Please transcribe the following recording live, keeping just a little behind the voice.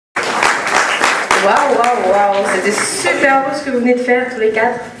Waouh, waouh, waouh, c'était super beau ce que vous venez de faire tous les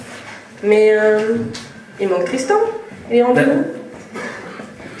quatre. Mais il manque Tristan. Il est rendu où?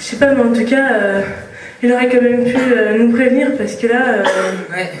 Je sais pas, mais en tout cas, il aurait quand même pu nous prévenir parce que là.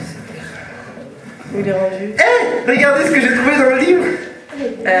 Ouais, c'est clair. Où il est rendu? Hé, regardez ce que j'ai trouvé dans le livre.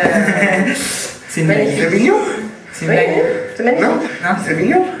 C'est magnifique. C'est mignon. C'est magnifique. C'est magnifique. Non, c'est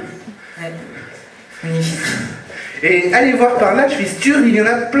mignon. Ouais. Magnifique. Et allez voir par là, je suis sûr, il y en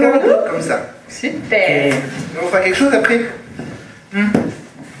a plein d'autres comme ça. Super. On fera quelque chose après.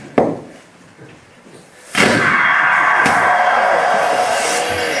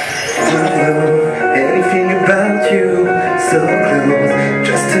 Anything about you, so close,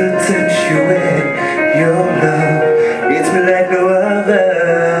 just to touch you with your love. It's me like no other.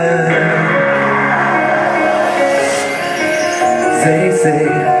 They say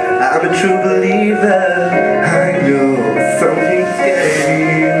I'm a true believer. I know something's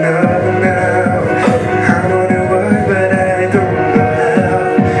getting up now. I'm on a word, but I don't know how.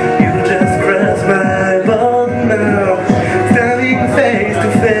 You just crossed my body now, standing face to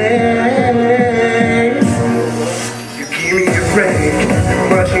face. You give me a break, I'm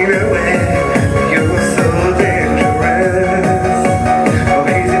rushing away. You're so dangerous. Oh,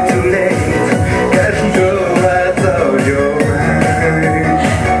 is it too late? Can't you know what's on your mind?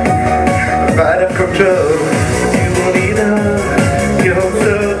 I'm out of control, but you won't need up. You're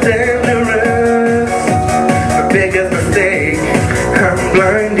so dangerous. My biggest mistake, I'm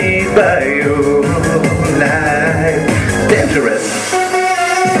blinded by your light. Dangerous.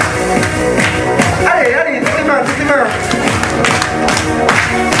 Allez, allez, toutes les mains, toutes les mains.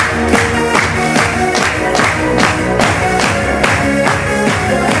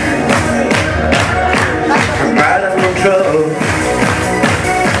 I'm out of control.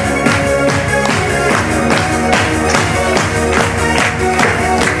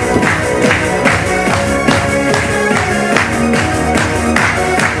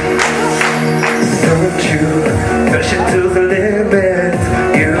 Don't you push it to the limit?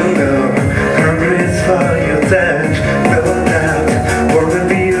 You know, hungry is for your touch. No doubt, wanna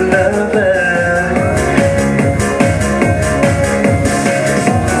be a lover.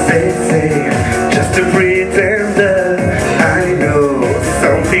 They say, just a pretender. I know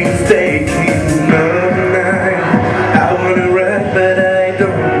something's taking all night. I wanna run, but I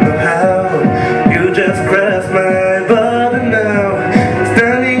don't know how. You just crossed my body now,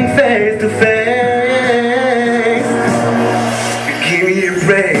 standing face to face. You give me a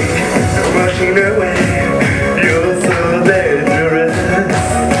break, I'm rushing away. You're so dangerous.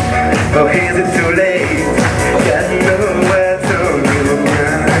 Oh, is it too late? Gotta know what's on your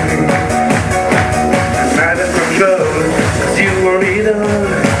mind. I'm out of control, 'cause you won't lead on.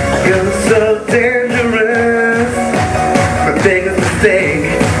 You're so dangerous. My biggest mistake,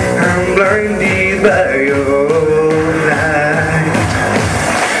 I'm blinded by your light.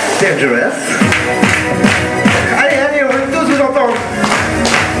 Dangerous. Allez, allez, on va tous vous entendre.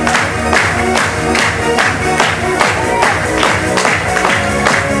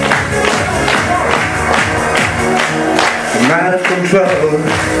 I'm out of control,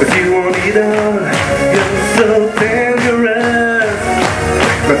 but you won't need on. You're so dangerous.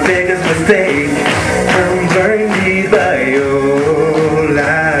 My biggest